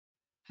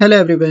Hello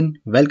everyone,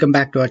 welcome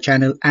back to our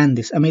channel and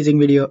this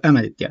amazing video. I'm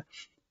Aditya.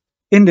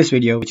 In this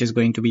video, which is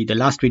going to be the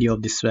last video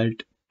of this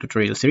Svelte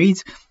tutorial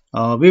series,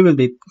 we will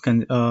be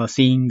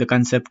seeing the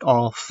concept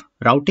of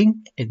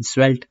routing in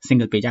Svelte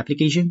single page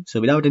application. So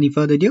without any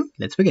further ado,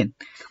 let's begin.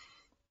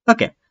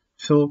 Okay,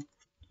 so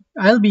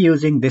I'll be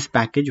using this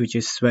package, which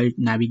is Svelte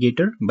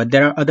Navigator, but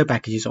there are other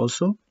packages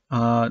also.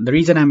 The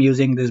reason I'm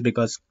using this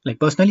because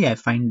personally I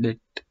find it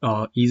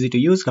easy to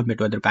use compared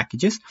to other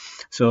packages,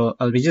 so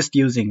I'll be just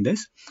using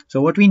this.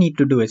 So what we need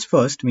to do is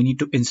first we need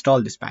to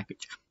install this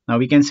package. Now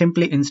we can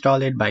simply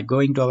install it by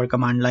going to our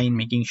command line,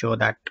 making sure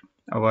that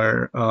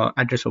our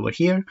address over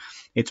here,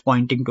 it's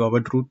pointing to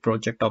our root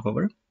project of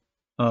our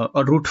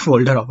a root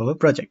folder of our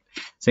project.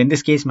 So in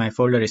this case my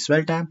folder is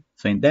Svelte.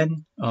 So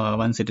then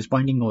once it is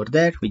pointing over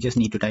there, we just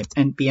need to type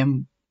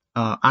npm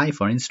I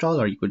for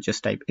install, or you could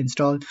just type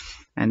install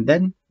and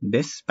then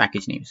this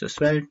package name, so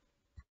Svelte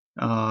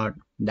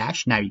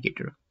dash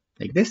navigator,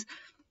 like this.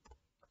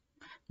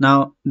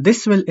 Now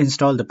this will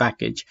install the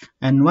package,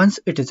 and once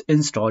it is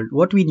installed,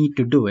 what we need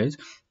to do is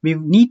we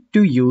need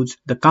to use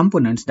the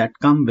components that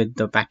come with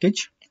the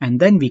package, and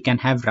then we can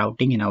have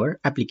routing in our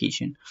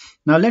application.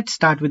 Now let's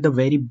start with the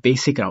very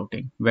basic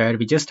routing, where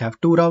we just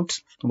have two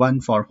routes,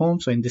 one for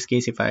home. So in this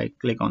case, if I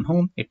click on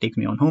home, it takes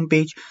me on home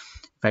page.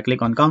 If I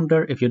click on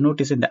counter, if you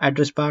notice in the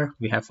address bar,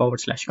 we have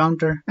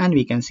 /counter, and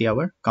we can see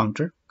our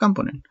counter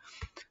component.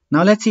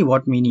 Now let's see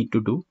what we need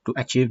to do to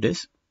achieve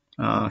this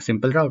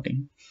simple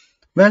routing.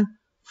 Well,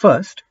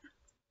 first,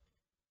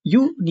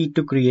 you need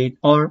to create,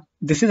 or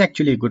this is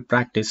actually a good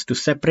practice, to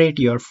separate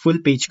your full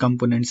page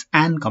components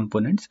and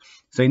components.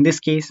 So in this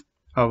case,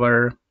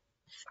 our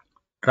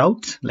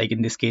routes, like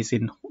in this case,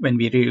 when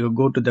we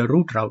go to the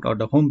root route or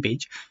the home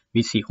page,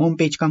 we see home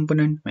page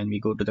component. When we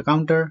go to the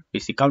counter, we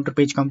see counter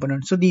page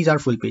component. So these are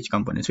full page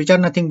components, which are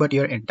nothing but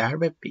your entire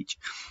web page.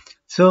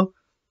 So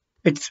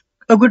it's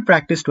a good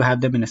practice to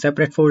have them in a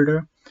separate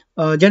folder.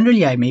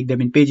 Generally I make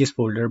them in pages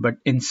folder, but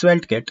in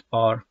SvelteKit,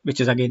 or which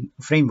is again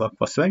a framework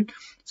for Svelte,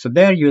 so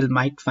there you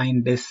might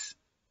find this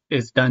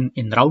is done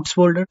in routes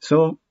folder.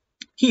 So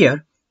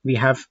here we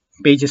have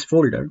pages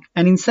folder,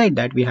 and inside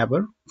that we have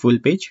our full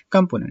page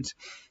components.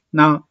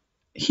 Now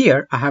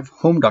here I have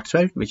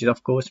home.svelte, which is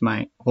of course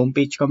my home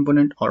page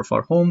component, or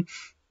for home.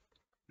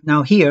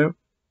 Now here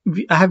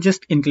I have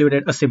just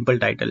included a simple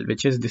title,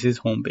 which is this is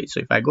home page.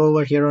 So if I go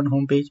over here on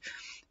home page,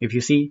 if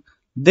you see,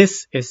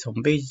 this is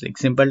home page, like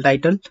simple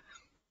title.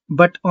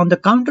 But on the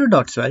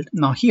counter.svelte,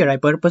 now here I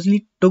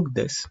purposely took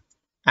this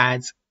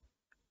as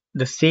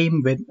the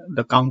same with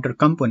the counter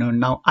component.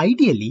 Now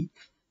ideally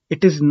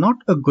it is not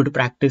a good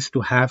practice to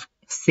have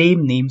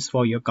same names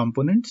for your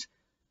components.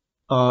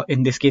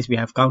 In this case we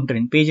have counter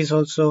in pages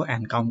also,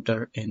 and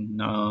counter in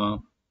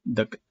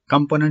the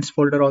components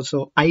folder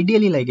also.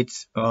 Ideally,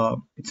 it's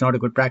not a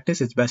good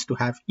practice. It's best to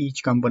have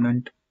each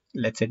component,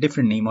 let's say,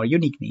 different name or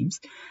unique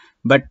names.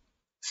 But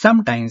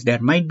sometimes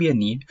there might be a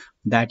need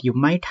that you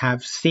might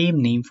have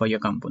same name for your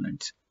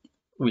components.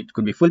 It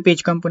could be full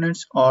page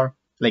components, or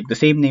like the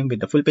same name with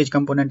the full page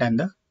component and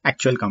the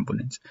actual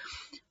components.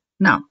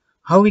 Now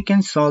how we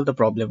can solve the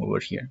problem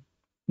over here?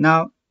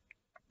 Now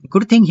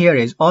good thing here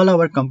is all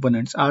our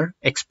components are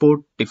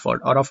export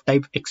default, or of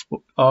type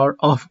export, or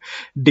of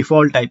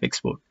default type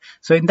export.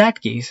 So in that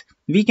case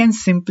we can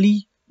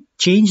simply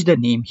change the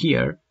name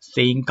here,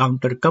 saying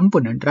counter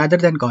component, rather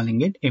than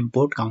calling it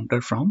import counter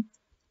from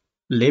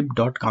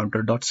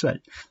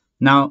lib.counter.svelte.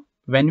 Now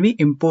when we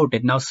import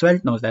it, now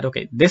Svelte knows that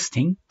okay, this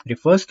thing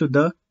refers to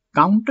the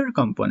counter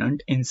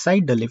component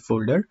inside the lib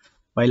folder,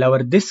 while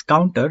our this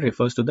counter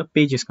refers to the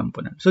pages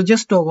component. So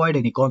just to avoid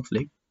any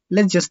conflict,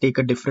 let's just take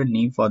a different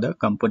name for the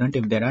component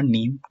if there are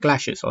name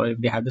clashes, or if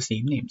they have the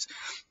same names.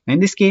 In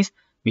this case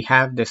we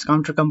have this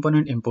counter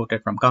component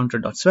imported from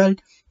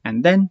counter.svelte,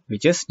 and then we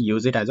just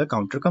use it as a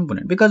counter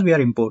component because we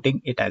are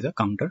importing it as a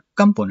counter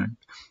component.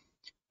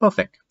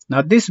 Perfect.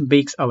 Now this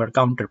makes our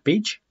counter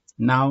page.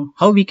 Now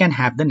how we can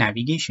have the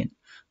navigation?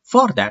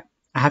 For that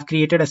I have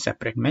created a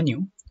separate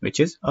menu, which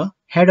is a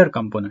header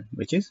component,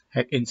 which is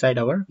inside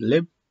our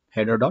lib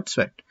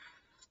header.svelte.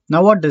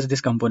 Now what does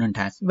this component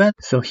has? Well,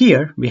 so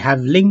here we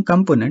have link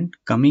component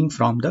coming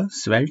from the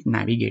Svelte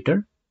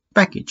Navigator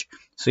package.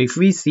 So if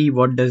we see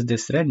what does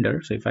this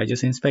render, so if I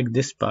just inspect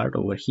this part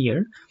over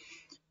here,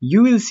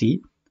 you will see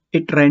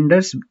it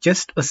renders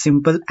just a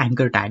simple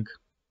anchor tag,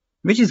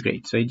 which is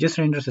great. So it just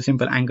renders a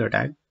simple anchor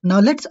tag. Now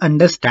let's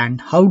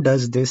understand how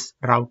does this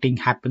routing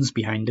happens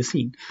behind the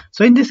scene.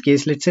 So in this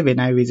case, let's say when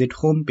I visit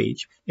home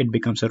page, it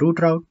becomes a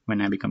root route.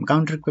 When I become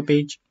counter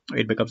page,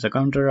 it becomes a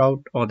counter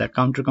route, or that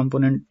counter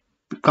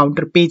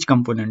page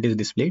component is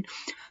displayed.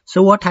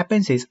 So what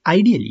happens is,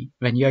 ideally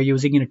when you are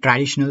using in a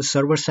traditional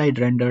server-side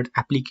rendered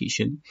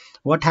application,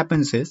 what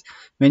happens is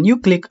when you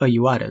click a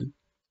URL,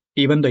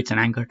 even though it's an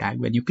anchor tag,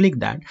 when you click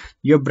that,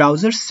 your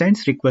browser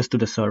sends request to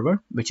the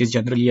server, which is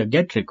generally a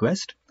GET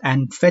request,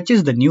 and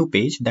fetches the new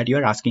page that you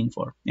are asking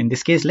for. In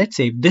this case, let's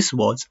say if this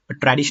was a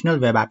traditional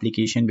web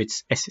application with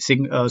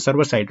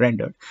server-side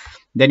rendered,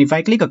 then if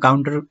I click a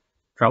counter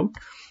route,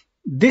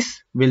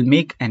 this will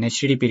make an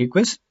HTTP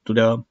request to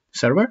the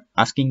server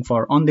asking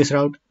for, on this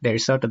route there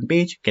is certain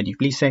page, can you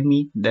please send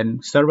me? Then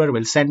server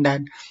will send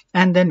that,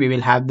 and then we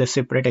will have the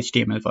separate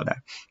HTML for that.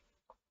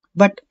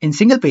 But in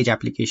single page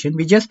application,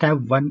 we just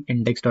have one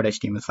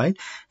index.html file,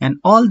 and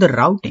all the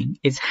routing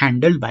is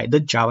handled by the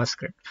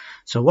JavaScript.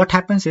 So what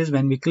happens is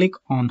when we click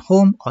on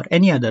home or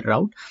any other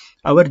route,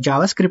 our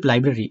JavaScript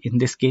library, in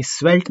this case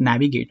Svelte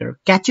Navigator,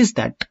 catches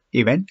that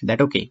event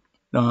that okay,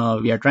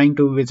 we are trying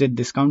to visit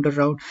this counter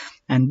route,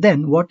 and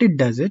then what it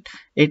does,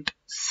 it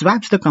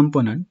swaps the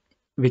component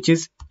which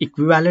is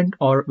equivalent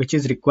or which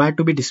is required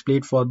to be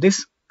displayed for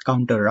this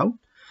counter route,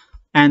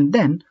 and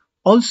then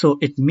also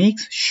it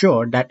makes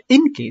sure that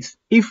in case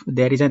if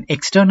there is an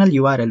external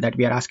URL that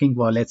we are asking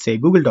for, let's say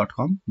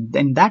google.com,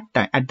 then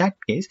at that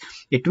case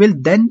it will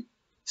then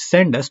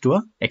send us to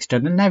a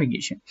external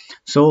navigation.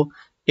 So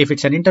if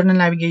it's an internal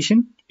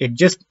navigation, it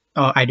just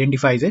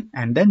identifies it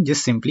and then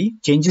just simply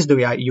changes the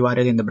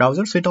URL in the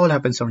browser. So it all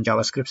happens on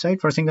JavaScript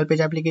side for single page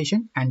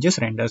application and just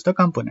renders the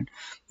component.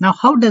 Now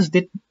how does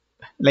it,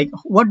 like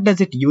what does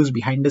it use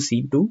behind the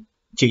scene to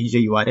change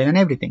the URL and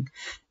everything?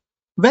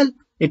 Well,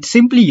 it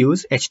simply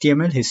use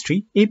HTML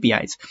history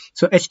APIs.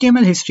 So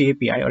HTML history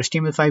API or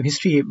HTML5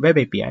 history web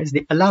APIs,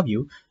 they allow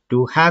you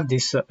to have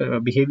this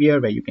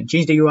behavior where you can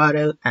change the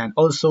URL and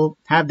also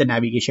have the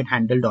navigation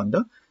handled on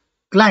the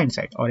client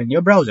side or in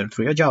your browser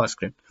through your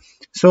JavaScript.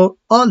 So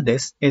all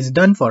this is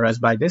done for us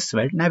by this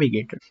Svelte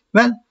Navigator.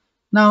 Well,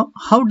 now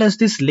how does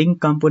this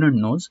link component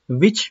knows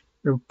which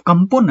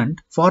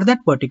component for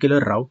that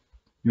particular route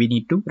we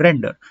need to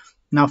render?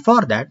 Now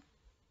for that,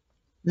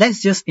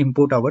 let's just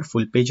import our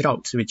full page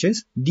routes, which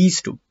is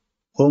these two,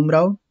 home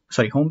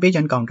page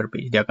and counter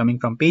page. They are coming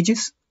from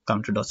pages,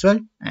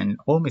 counter.svelte, and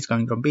home is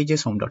coming from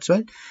pages,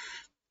 home.svelte.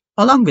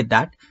 Along with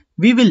that,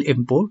 we will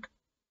import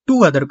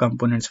two other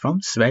components from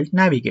Svelte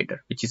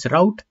Navigator, which is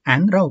route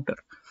and router.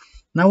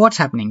 Now what's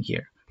happening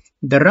here?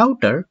 The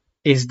router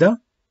is the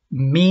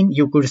main,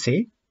 you could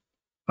say,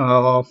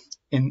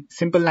 in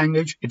simple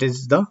language, it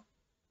is the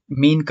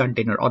main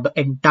container or the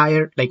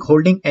entire, like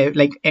holding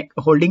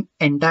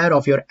entire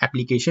of your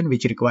application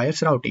which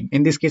requires routing.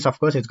 In this case, of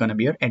course, it's going to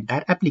be your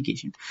entire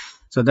application.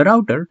 So the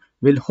router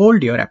will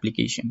hold your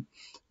application.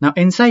 Now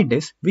inside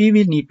this, we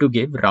will need to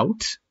give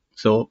routes.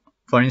 So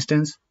for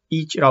instance,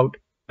 each route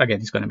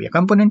again is going to be a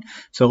component.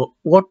 So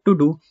what to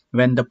do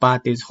when the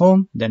path is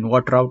home, then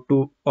what route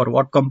to or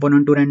what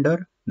component to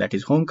render, that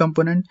is home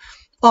component.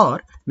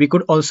 Or we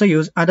could also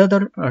use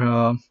another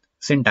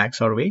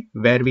syntax or way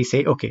where we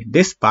say, okay,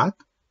 this path,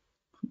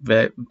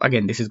 where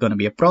again this is going to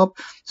be a prop.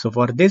 So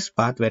for this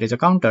path where is a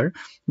counter,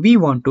 we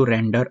want to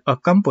render a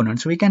component.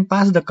 So we can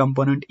pass the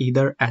component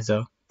either as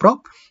a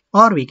prop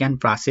or we can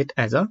pass it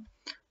as a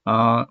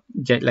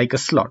like a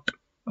slot,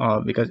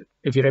 because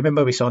if you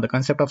remember, we saw the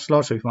concept of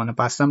slot. So if you want to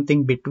pass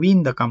something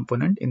between the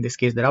component, in this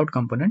case the route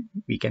component,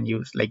 we can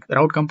use like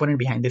route component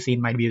behind the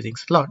scene might be using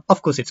slot.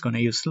 Of course it's going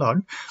to use slot.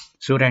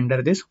 So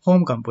render this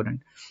home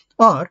component,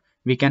 or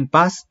we can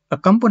pass a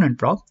component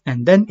prop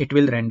and then it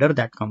will render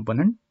that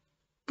component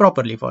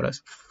properly for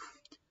us.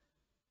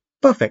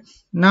 Perfect.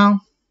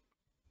 Now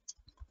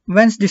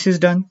once this is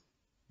done,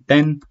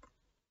 then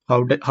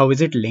how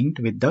is it linked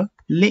with the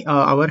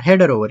our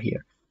header over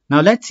here? Now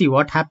let's see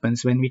what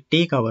happens when we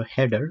take our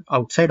header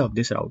outside of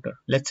this router.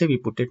 Let's say we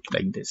put it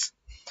like this.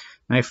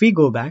 Now if we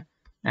go back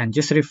and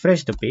just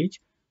refresh the page,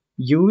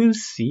 you will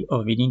see,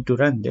 oh, we need to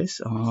run this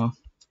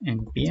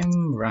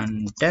npm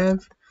run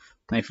dev.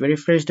 Now if we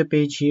refresh the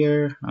page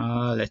here,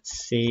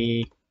 let's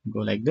say go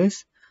like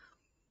this,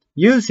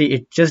 you'll see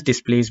it just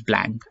displays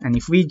blank. And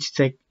if we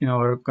check in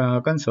our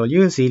console,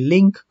 you will see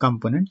link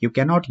component. You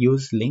cannot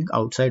use link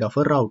outside of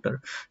a router.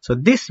 So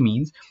this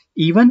means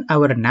even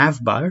our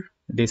nav bar,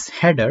 this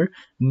header,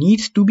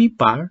 needs to be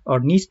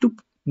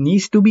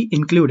needs to be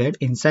included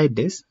inside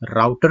this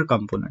router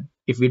component.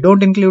 If we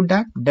don't include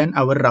that, then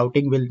our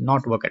routing will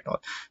not work at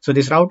all. So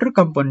this router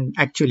component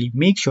actually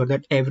makes sure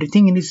that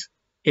everything is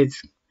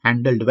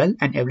handled well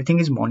and everything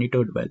is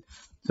monitored well.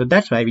 So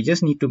that's why we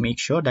just need to make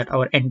sure that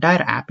our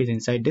entire app is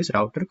inside this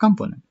router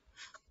component.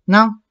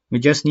 Now we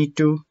just need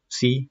to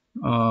see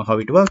how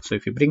it works. So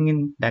if you bring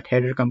in that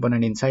header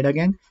component inside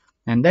again,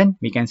 and then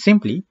we can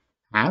simply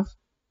have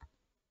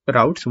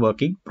routes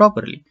working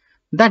properly.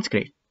 That's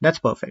great. That's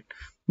perfect.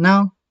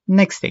 Now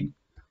next thing,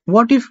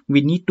 what if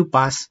we need to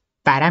pass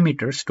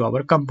parameters to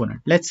our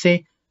component? Let's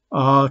say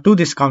to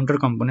this counter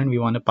component we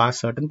want to pass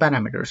certain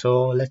parameters.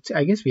 So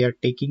I guess we are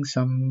taking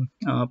some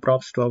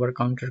props to our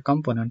counter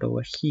component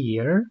over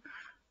here.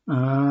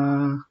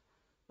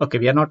 Okay,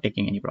 we are not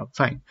taking any prop.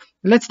 Fine.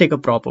 Let's take a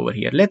prop over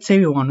here. Let's say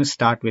we want to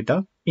start with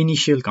a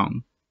initial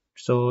count.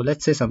 So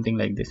let's say something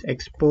like this: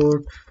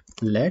 export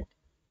let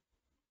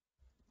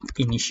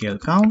initial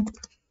count,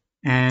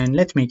 and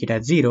let's make it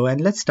as 0,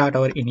 and let's start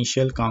our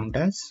initial count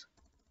as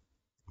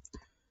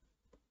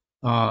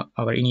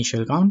our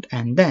initial count,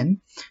 and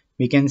then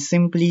we can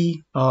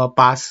simply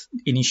pass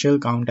initial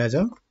count as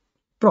a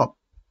prop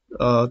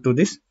to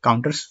this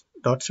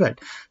counters.svelte.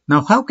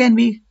 Now how can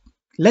we,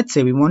 let's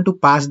say we want to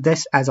pass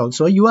this as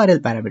also a URL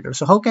parameter.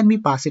 So how can we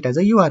pass it as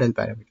a URL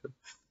parameter?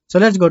 So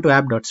let's go to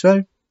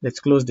app.svelte, Let's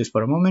close this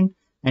for a moment.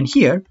 And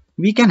here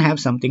we can have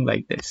something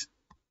like this,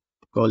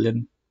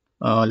 colon,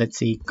 let's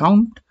say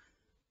count,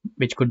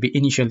 which could be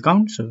initial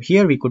count. So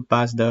here we could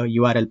pass the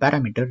URL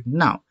parameter.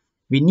 Now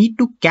we need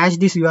to cache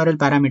this URL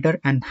parameter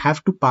and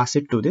have to pass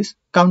it to this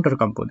counter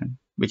component,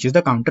 which is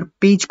the counter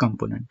page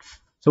component.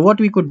 So what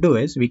we could do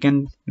is we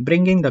can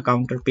bring in the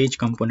counter page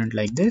component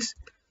like this,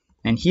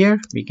 and here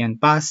we can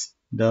pass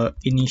the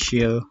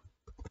initial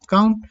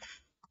count,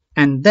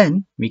 and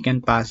then we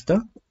can pass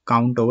the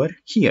count over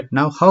here.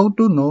 Now how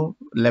to know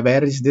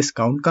where is this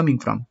count coming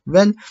from?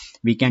 Well,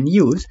 we can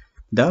use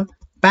the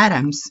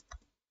params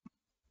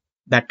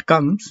that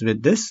comes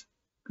with this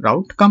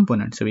route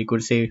component. So we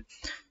could say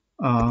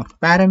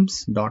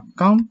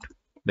params.count,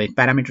 like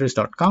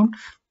parameters.count,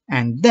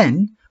 and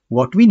then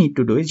what we need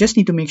to do is just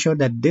need to make sure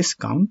that this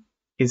count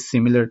is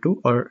similar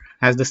to or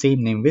has the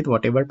same name with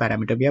whatever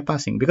parameter we are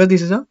passing, because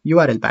this is a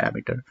URL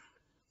parameter.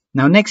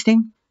 Now next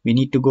thing, we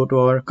need to go to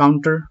our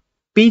counter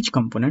page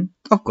component.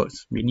 Of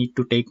course, we need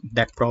to take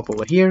that prop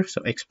over here.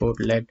 So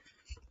export let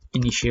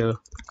initial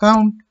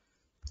count,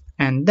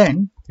 and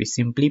then we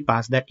simply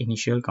pass that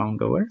initial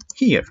count over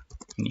here.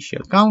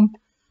 Initial count,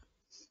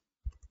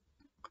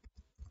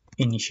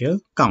 initial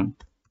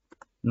count.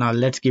 Now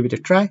let's give it a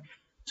try.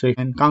 So you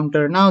can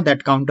counter. Now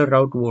that counter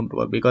route won't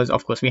work because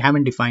of course we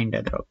haven't defined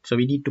that route. So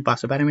we need to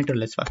pass a parameter.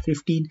 Let's pass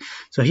 15.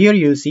 So here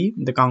you'll see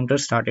the counter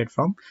started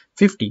from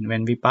 15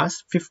 when we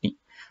pass 15.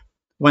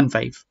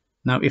 15.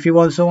 Now if you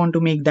also want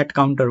to make that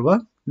counter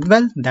work,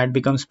 well, that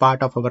becomes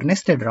part of our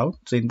nested route.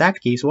 So in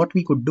that case, what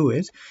we could do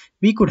is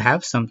we could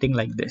have something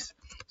like this.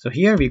 So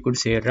here we could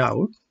say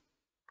route,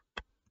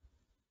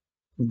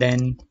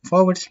 then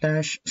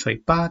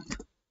path.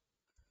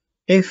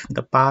 If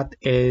the path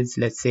is,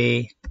 let's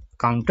say,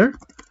 counter,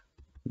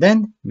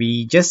 then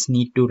we just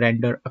need to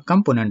render a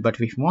component. But if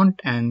we want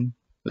and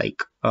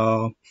like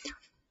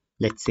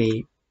let's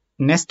say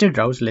nested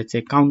routes, let's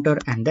say counter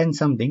and then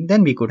something,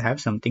 then we could have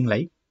something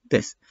like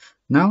this.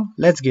 Now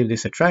let's give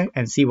this a try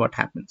and see what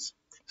happens.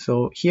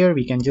 So here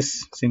we can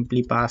just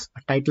simply pass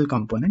a title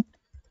component,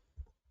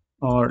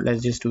 or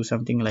let's just do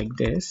something like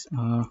this,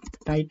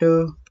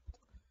 title.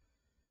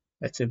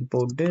 Let's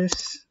import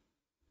this.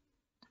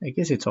 I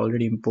guess it's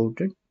already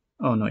imported.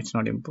 Oh no, it's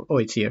not import. Oh,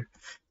 it's here.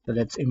 So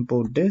let's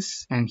import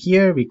this, and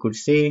here we could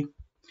say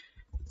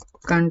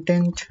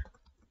content.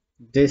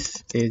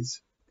 This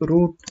is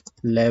root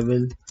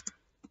level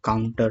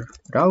counter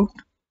route,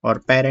 or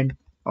parent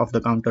of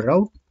the counter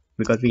route,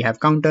 because we have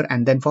counter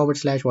and then /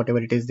 whatever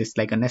it is, this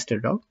like a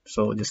nested route.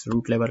 So this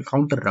root level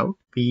counter route,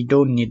 we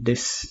don't need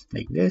this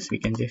like this. We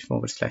can just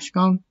 /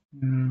 count.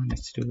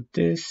 Let's do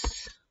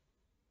this,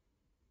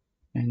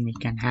 and we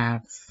can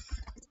have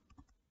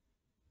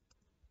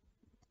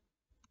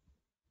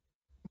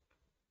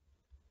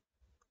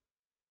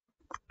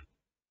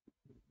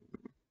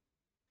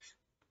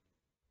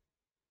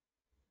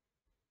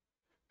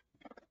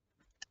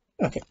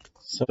okay.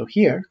 So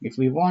here, if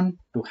we want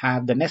to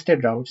have the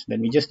nested routes,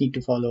 then we just need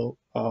to follow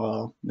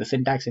the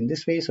syntax in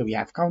this way. So we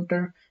have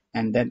counter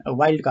and then a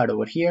wildcard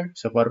over here.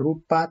 So for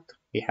root path,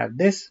 we have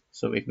this.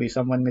 So if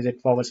someone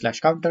visit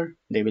 / counter,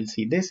 they will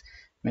see this.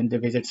 When they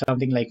visit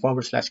something like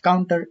 /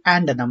 counter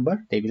and a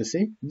number, they will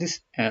see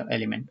this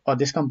element or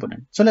this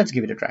component. So let's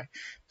give it a try.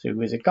 So if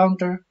we visit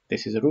counter,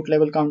 this is a root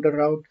level counter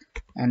route.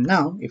 And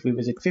now if we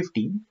visit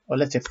 15 or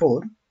let's say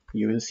 4,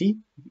 you will see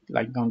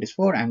line count is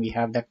 4 and we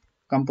have that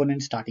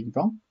component starting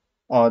from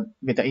or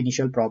with the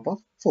initial prop of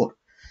 4.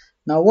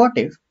 Now what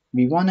if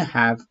we want to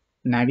have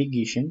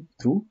navigation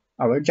through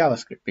our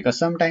JavaScript? Because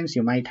sometimes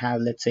you might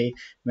have, let's say,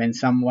 when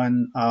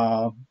someone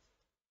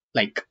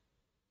like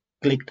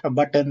clicked a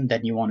button,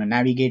 then you want to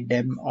navigate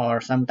them,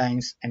 or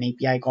sometimes an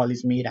API call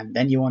is made and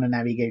then you want to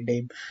navigate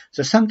them.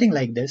 So something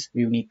like this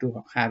we need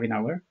to have in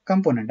our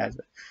component as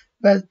well.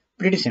 Well,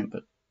 pretty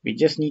simple. We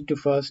just need to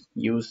first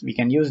we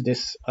can use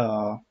this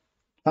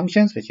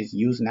functions, which is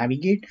use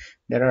navigate.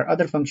 There are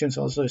other functions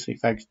also. So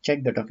if I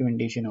check the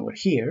documentation over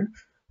here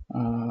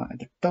at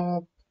the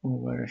top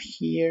over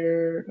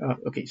here,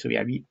 okay, so we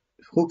have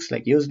hooks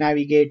like use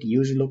navigate,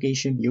 use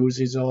location,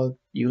 use resolve,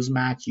 use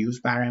match, use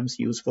params,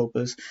 use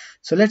focus.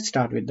 So let's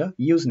start with the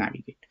use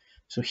navigate.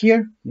 So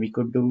here we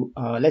could do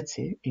let's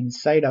say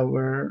inside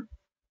our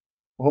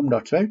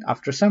home.svelte,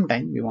 after some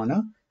time we want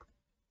to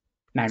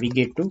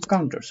navigate to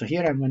counter. So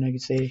here I'm going to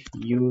say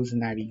use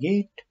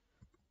navigate.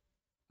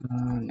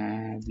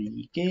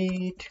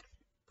 Navigate,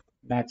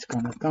 that's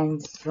gonna come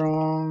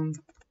from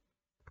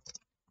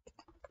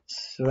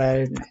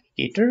Svelte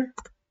navigator,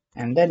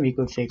 and then we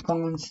could say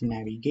const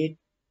navigate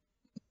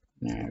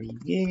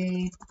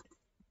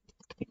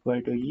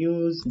equal to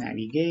use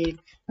navigate.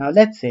 Now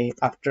let's say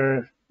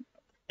after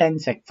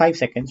 5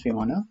 seconds we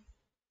wanna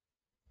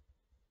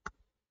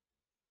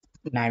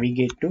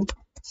navigate to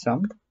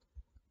some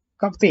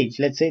page,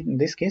 let's say in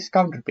this case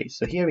counter page.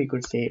 So here we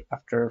could say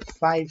after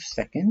 5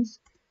 seconds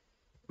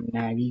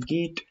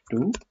navigate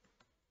to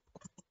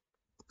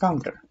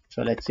counter.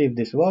 So let's see if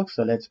this works.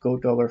 So let's go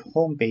to our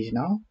home page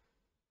now.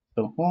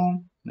 So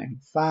home, then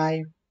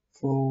 5,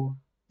 4,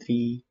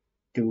 3,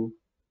 2,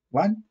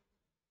 1.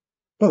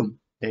 Boom.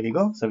 There we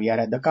go. So we are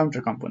at the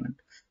counter component.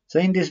 So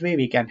in this way,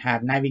 we can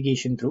have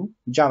navigation through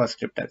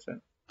JavaScript as well.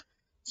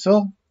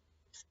 So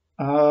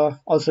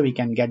also we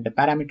can get the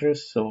parameters.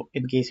 So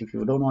in case if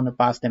you don't want to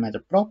pass them as a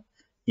prop,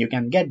 you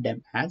can get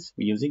them as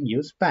using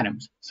use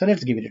params. So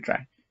let's give it a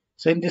try.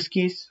 So in this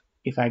case,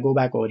 if I go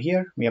back over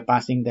here, we are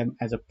passing them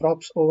as a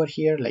props over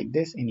here like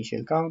this,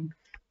 initial count.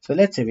 So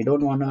let's say we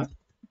don't want to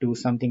do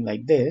something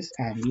like this,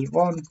 and we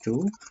want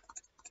to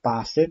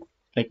pass it,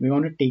 like we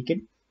want to take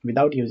it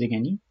without using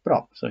any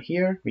prop. So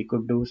here we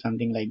could do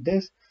something like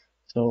this.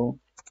 So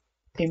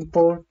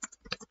import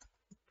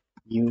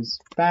use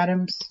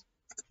params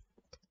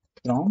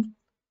from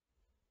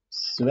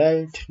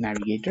Svelte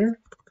navigator.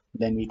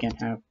 Then we can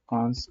have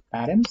const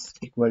params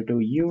equal to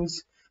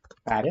use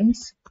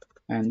params,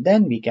 and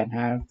then we can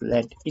have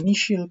let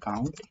initial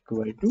count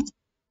equal to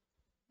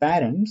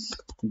params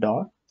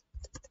dot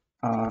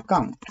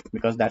count,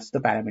 because that's the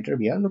parameter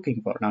we are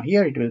looking for. Now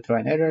here it will throw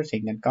an error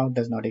saying that count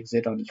does not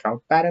exist on its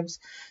route params.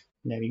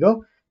 There we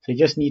go. So you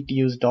just need to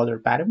use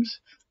 $params,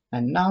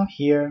 and now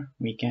here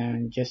we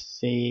can just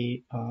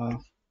say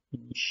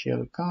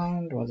initial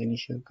count was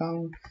initial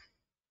count.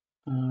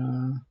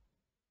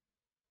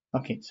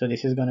 Okay, so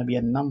this is going to be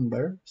a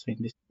number. So in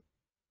this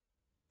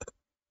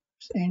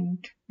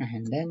int,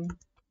 and then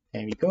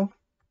there we go.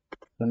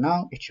 So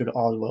now it should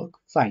all work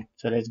fine.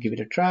 So let's give it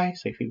a try.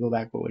 So if we go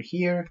back over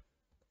here,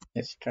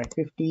 let's try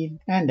 15,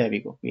 and there we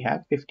go, we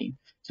have 15.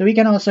 So we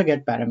can also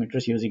get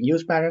parameters using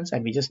use params,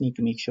 and we just need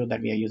to make sure that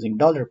we are using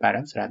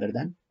 $params rather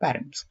than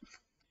params.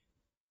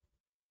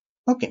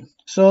 Okay,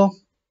 so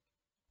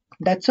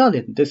that's all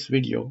in this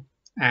video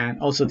and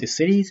also this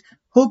series.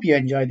 Hope you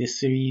enjoy this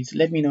series.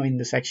 Let me know in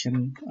the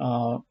section,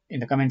 in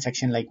the comment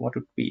section, like what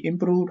would be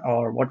improved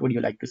or what would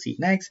you like to see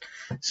next.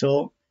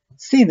 So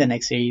see you in the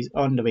next series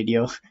on the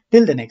video.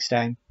 Till the next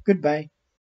time, goodbye.